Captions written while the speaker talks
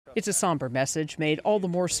It's a somber message made all the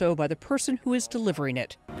more so by the person who is delivering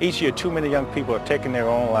it. Each year, too many young people are taking their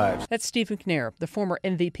own lives. That's Steve McNair, the former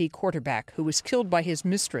MVP quarterback who was killed by his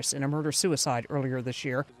mistress in a murder-suicide earlier this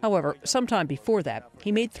year. However, sometime before that,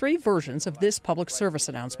 he made 3 versions of this public service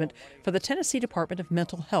announcement for the Tennessee Department of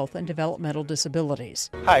Mental Health and Developmental Disabilities.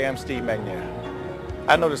 Hi, I'm Steve McNair.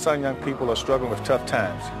 I know that some young people are struggling with tough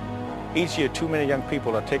times. Each year, too many young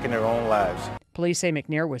people are taking their own lives. Police say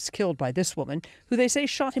McNair was killed by this woman, who they say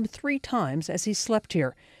shot him 3 times as he slept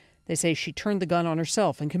here. They say she turned the gun on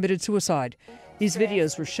herself and committed suicide. These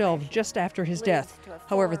videos were shelved just after his death.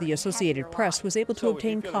 However, the Associated Press was able to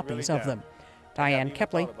obtain copies of them. Diane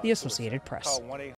Kepley, The Associated Press.